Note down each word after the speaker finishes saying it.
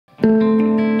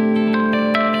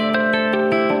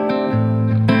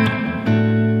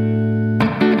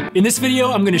In this video,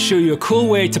 I'm going to show you a cool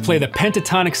way to play the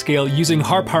pentatonic scale using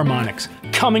harp harmonics.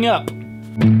 Coming up!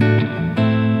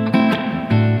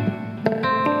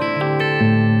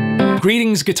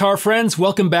 Greetings, guitar friends.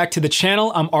 Welcome back to the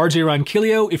channel. I'm RJ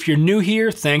Ronquillo. If you're new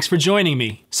here, thanks for joining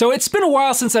me. So it's been a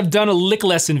while since I've done a lick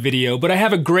lesson video, but I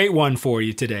have a great one for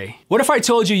you today. What if I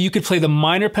told you you could play the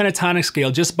minor pentatonic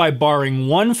scale just by barring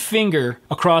one finger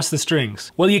across the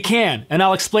strings? Well, you can, and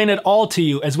I'll explain it all to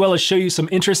you, as well as show you some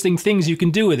interesting things you can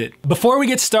do with it. Before we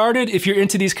get started, if you're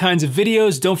into these kinds of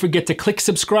videos, don't forget to click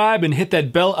subscribe and hit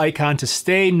that bell icon to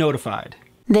stay notified.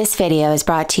 This video is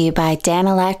brought to you by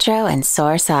Danelectro and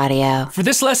Source Audio. For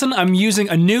this lesson, I'm using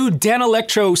a new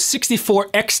Danelectro 64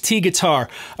 XT guitar,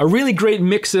 a really great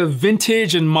mix of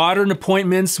vintage and modern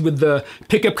appointments with the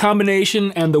pickup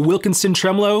combination and the Wilkinson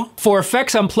tremolo. For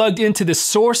effects, I'm plugged into the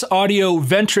Source Audio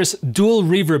Ventris dual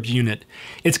reverb unit.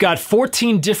 It's got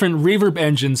 14 different reverb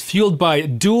engines fueled by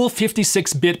dual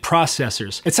 56-bit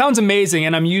processors. It sounds amazing,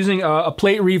 and I'm using a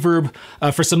plate reverb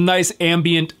for some nice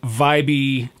ambient,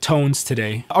 vibey tones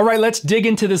today. All right, let's dig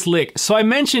into this lick. So I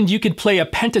mentioned you could play a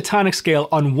pentatonic scale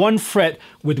on one fret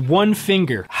with one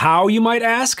finger. How, you might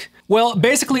ask? Well,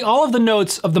 basically all of the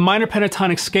notes of the minor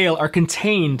pentatonic scale are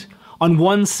contained on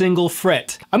one single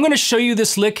fret. I'm going to show you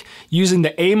this lick using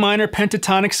the A minor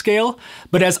pentatonic scale,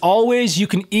 but as always, you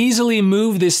can easily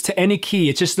move this to any key.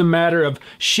 It's just a matter of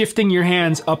shifting your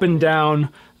hands up and down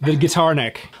the guitar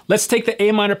neck. Let's take the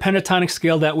A minor pentatonic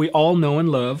scale that we all know and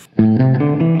love.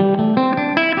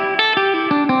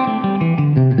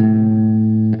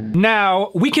 Now,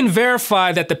 we can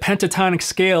verify that the pentatonic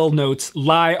scale notes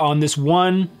lie on this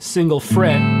one single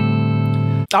fret.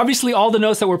 Obviously, all the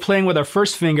notes that we're playing with our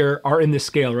first finger are in this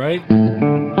scale, right?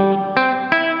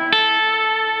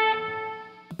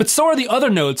 But so are the other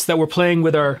notes that we're playing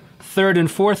with our third and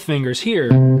fourth fingers here.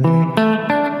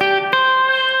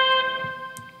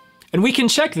 And we can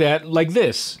check that like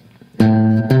this.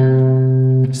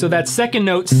 So that second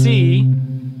note, C,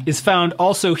 is found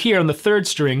also here on the third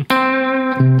string.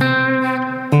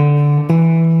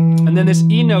 And then this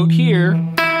E note here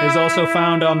is also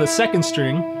found on the second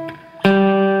string.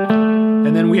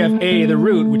 And then we have A, the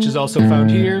root, which is also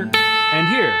found here and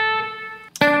here.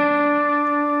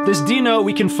 This D note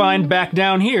we can find back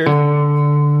down here.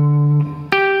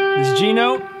 This G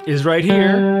note is right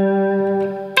here.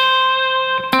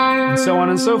 And so on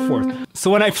and so forth. So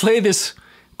when I play this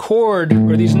chord,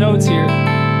 or these notes here,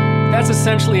 that's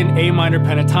essentially an A minor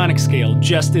pentatonic scale,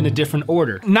 just in a different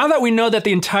order. Now that we know that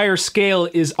the entire scale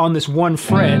is on this one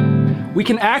fret, we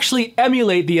can actually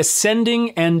emulate the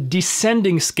ascending and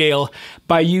descending scale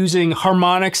by using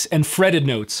harmonics and fretted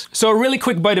notes. So a really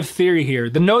quick bite of theory here.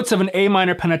 The notes of an A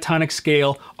minor pentatonic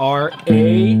scale are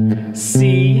A,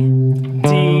 C, D,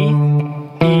 E,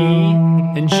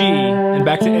 and G, and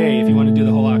back to A if you want to do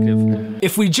the whole octave.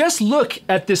 If we just look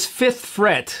at this fifth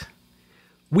fret,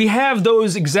 we have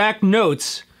those exact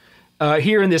notes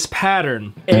here in this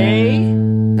pattern.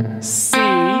 A, C,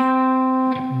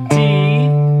 D,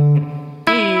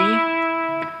 E,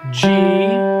 G,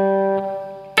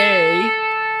 A.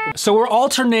 So we're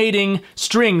alternating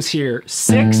strings here.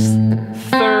 Sixth,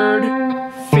 third,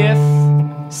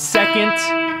 fifth, second,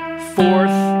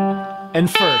 fourth, and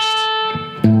first.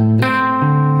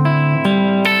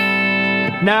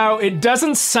 Now, it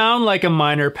doesn't sound like a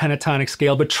minor pentatonic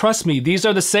scale, but trust me, these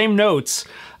are the same notes,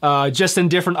 just in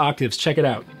different octaves. Check it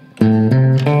out.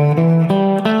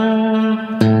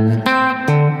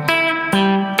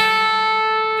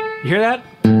 You hear that?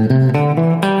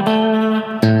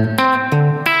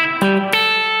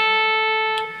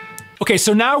 Okay,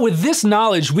 so now with this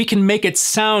knowledge, we can make it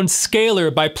sound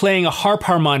scalar by playing a harp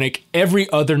harmonic every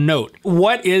other note.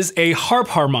 What is a harp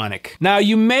harmonic? Now,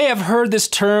 you may have heard this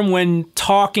term when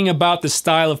talking about the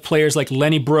style of players like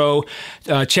Lenny Breau,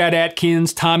 Chad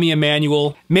Atkins, Tommy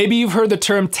Emmanuel. Maybe you've heard the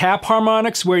term tap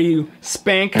harmonics, where you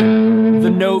spank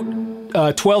the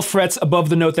note 12 frets above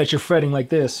the note that you're fretting like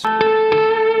this.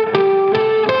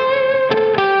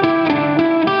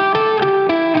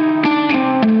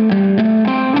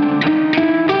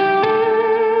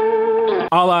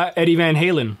 A la Eddie Van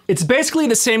Halen. It's basically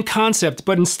the same concept,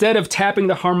 but instead of tapping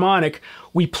the harmonic,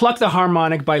 we pluck the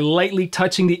harmonic by lightly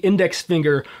touching the index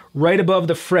finger right above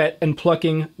the fret and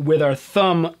plucking with our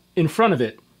thumb in front of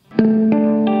it.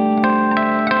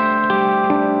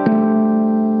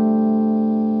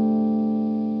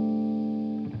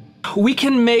 We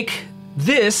can make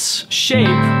this shape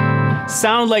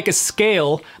sound like a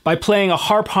scale by playing a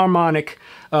harp harmonic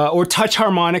or touch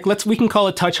harmonic, we can call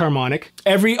it touch harmonic,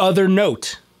 every other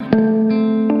note.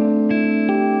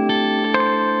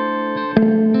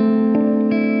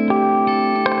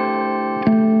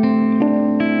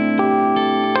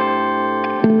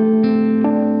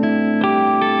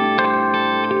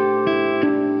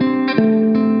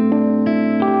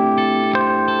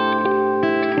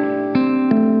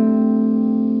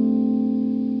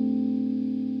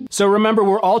 So remember,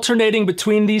 we're alternating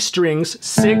between these strings: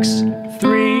 6,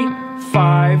 3,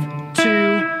 5,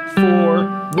 2,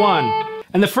 4, 1.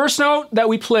 And the first note that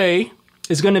we play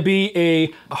is going to be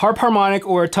a harp harmonic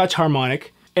or a touch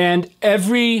harmonic. And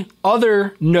every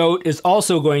other note is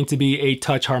also going to be a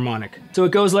touch harmonic. So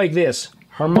it goes like this: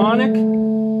 harmonic,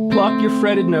 pluck your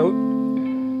fretted note,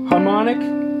 harmonic,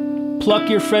 pluck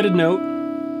your fretted note,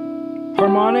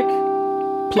 harmonic,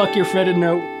 pluck your fretted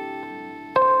note,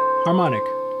 harmonic.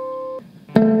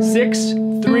 6,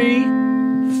 3,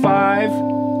 5,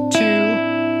 2,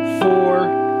 4,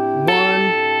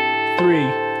 1,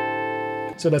 3.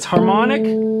 So that's harmonic,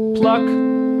 pluck,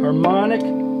 harmonic,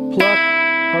 pluck,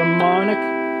 harmonic,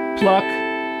 pluck,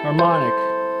 harmonic.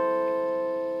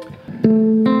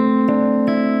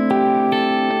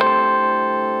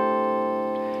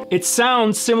 It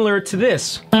sounds similar to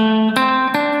this.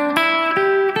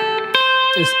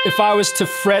 If I was to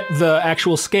fret the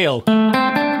actual scale.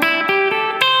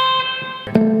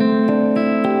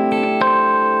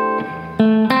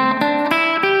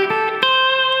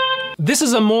 This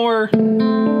is a more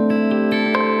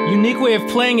unique way of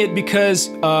playing it because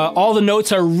all the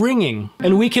notes are ringing,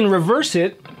 and we can reverse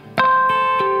it.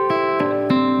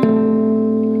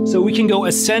 So we can go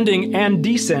ascending and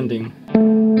descending.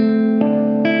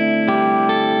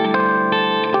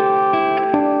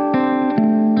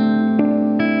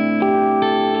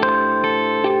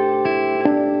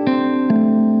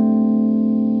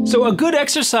 So a good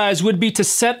exercise would be to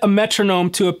set a metronome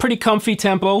to a pretty comfy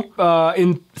tempo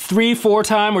in 3/4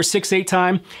 time or 6/8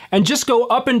 time, and just go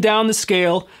up and down the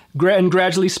scale and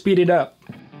gradually speed it up.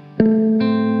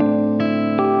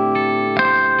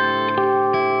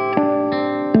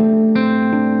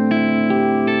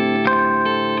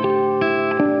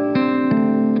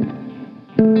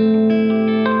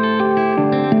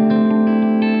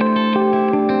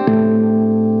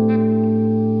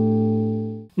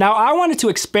 Now I wanted to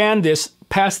expand this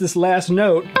past this last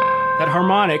note, that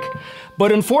harmonic,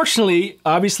 but unfortunately,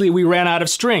 obviously we ran out of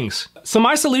strings. So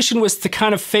my solution was to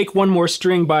kind of fake one more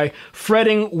string by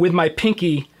fretting with my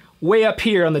pinky way up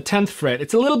here on the 10th fret.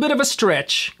 It's a little bit of a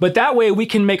stretch, but that way we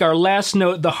can make our last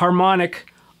note the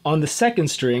harmonic on the 2nd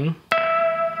string.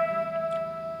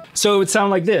 So it would sound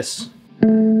like this.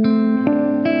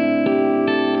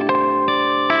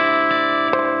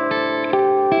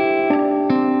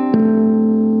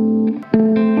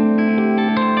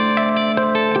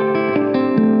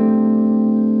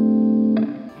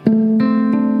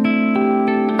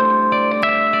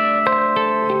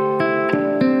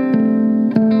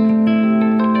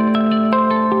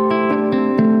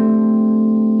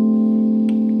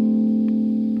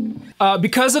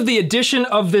 Because of the addition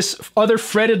of this other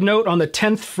fretted note on the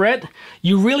 10th fret,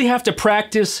 you really have to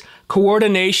practice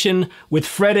coordination with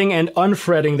fretting and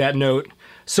unfretting that note,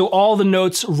 so all the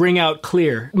notes ring out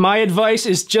clear. My advice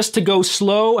is just to go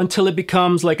slow until it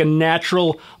becomes like a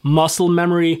natural muscle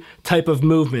memory type of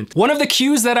movement. One of the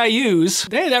cues that I use,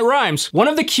 hey, that rhymes. One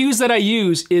of the cues that I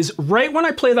use is right when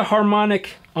I play the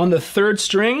harmonic on the 3rd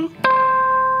string,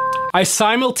 I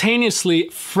simultaneously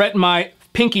fret my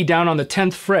pinky down on the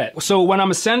 10th fret. So when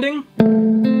I'm ascending,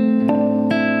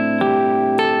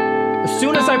 as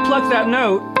soon as I pluck that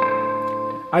note,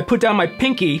 I put down my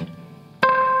pinky.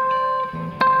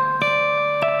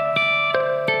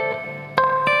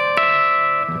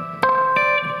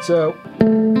 So,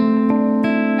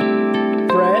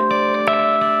 fret,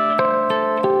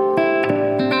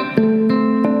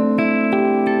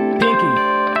 pinky.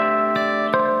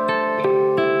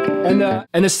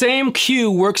 And the same cue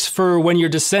works for when you're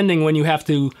descending, when you have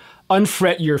to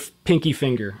unfret your pinky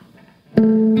finger.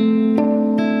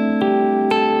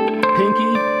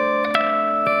 Pinky,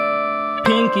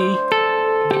 pinky.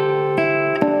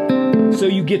 So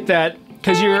you get that,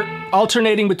 because you're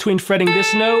alternating between fretting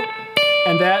this note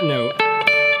and that note.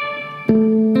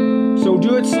 So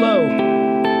do it slow.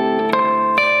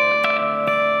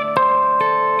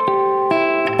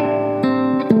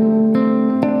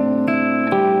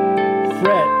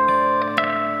 Fret,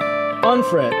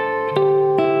 unfret.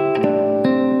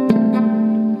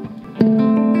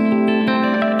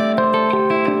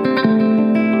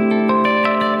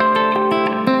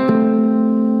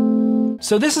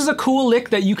 So this is a cool lick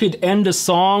that you could end a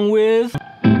song with.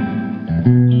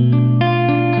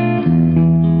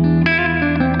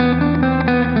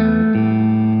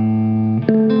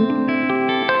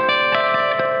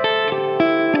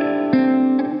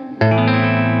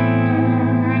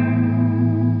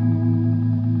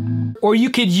 Or you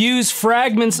could use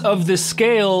fragments of the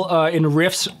scale in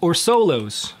riffs or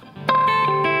solos.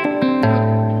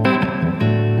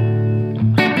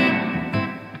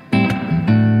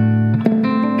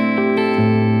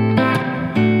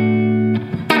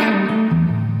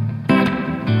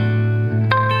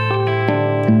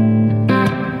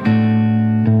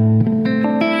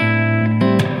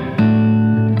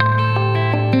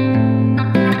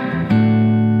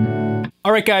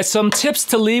 All right, guys, some tips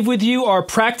to leave with you are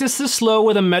practice the slow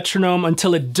with a metronome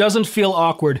until it doesn't feel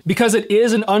awkward, because it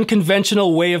is an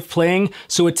unconventional way of playing,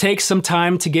 so it takes some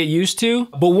time to get used to.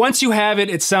 But once you have it,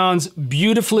 it sounds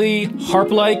beautifully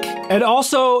harp-like. And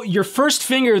also, your first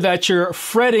finger that you're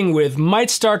fretting with might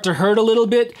start to hurt a little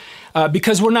bit,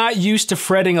 because we're not used to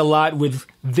fretting a lot with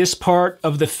this part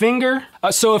of the finger.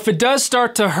 So if it does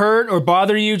start to hurt or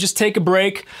bother you, just take a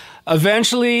break.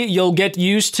 Eventually, you'll get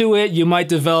used to it. You might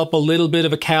develop a little bit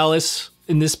of a callus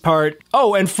in this part.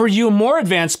 Oh, and for you more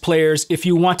advanced players, if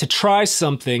you want to try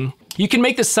something, you can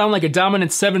make this sound like a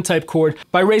dominant 7 type chord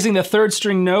by raising the 3rd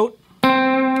string note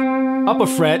up a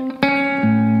fret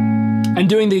and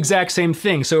doing the exact same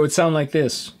thing. So it would sound like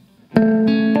this.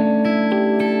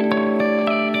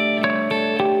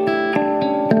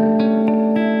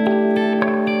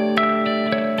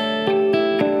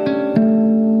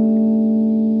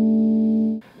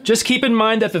 Just keep in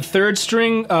mind that the 3rd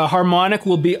string harmonic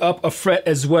will be up a fret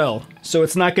as well. So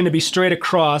it's not going to be straight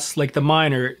across like the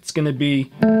minor. It's going to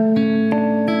be...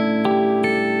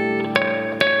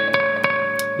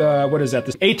 what is that?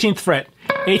 The 18th fret.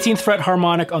 18th fret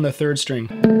harmonic on the 3rd string.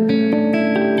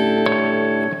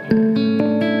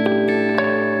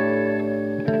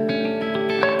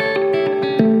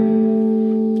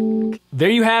 There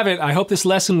you have it. I hope this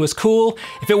lesson was cool.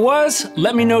 If it was,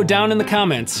 let me know down in the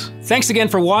comments. Thanks again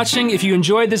for watching. If you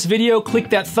enjoyed this video,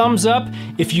 click that thumbs up.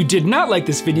 If you did not like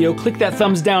this video, click that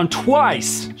thumbs down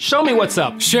twice. Show me what's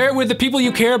up. Share it with the people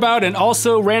you care about and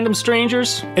also random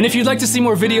strangers. And if you'd like to see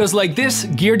more videos like this,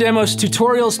 gear demos,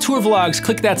 tutorials, tour vlogs,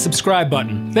 click that subscribe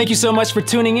button. Thank you so much for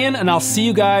tuning in, and I'll see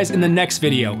you guys in the next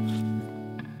video.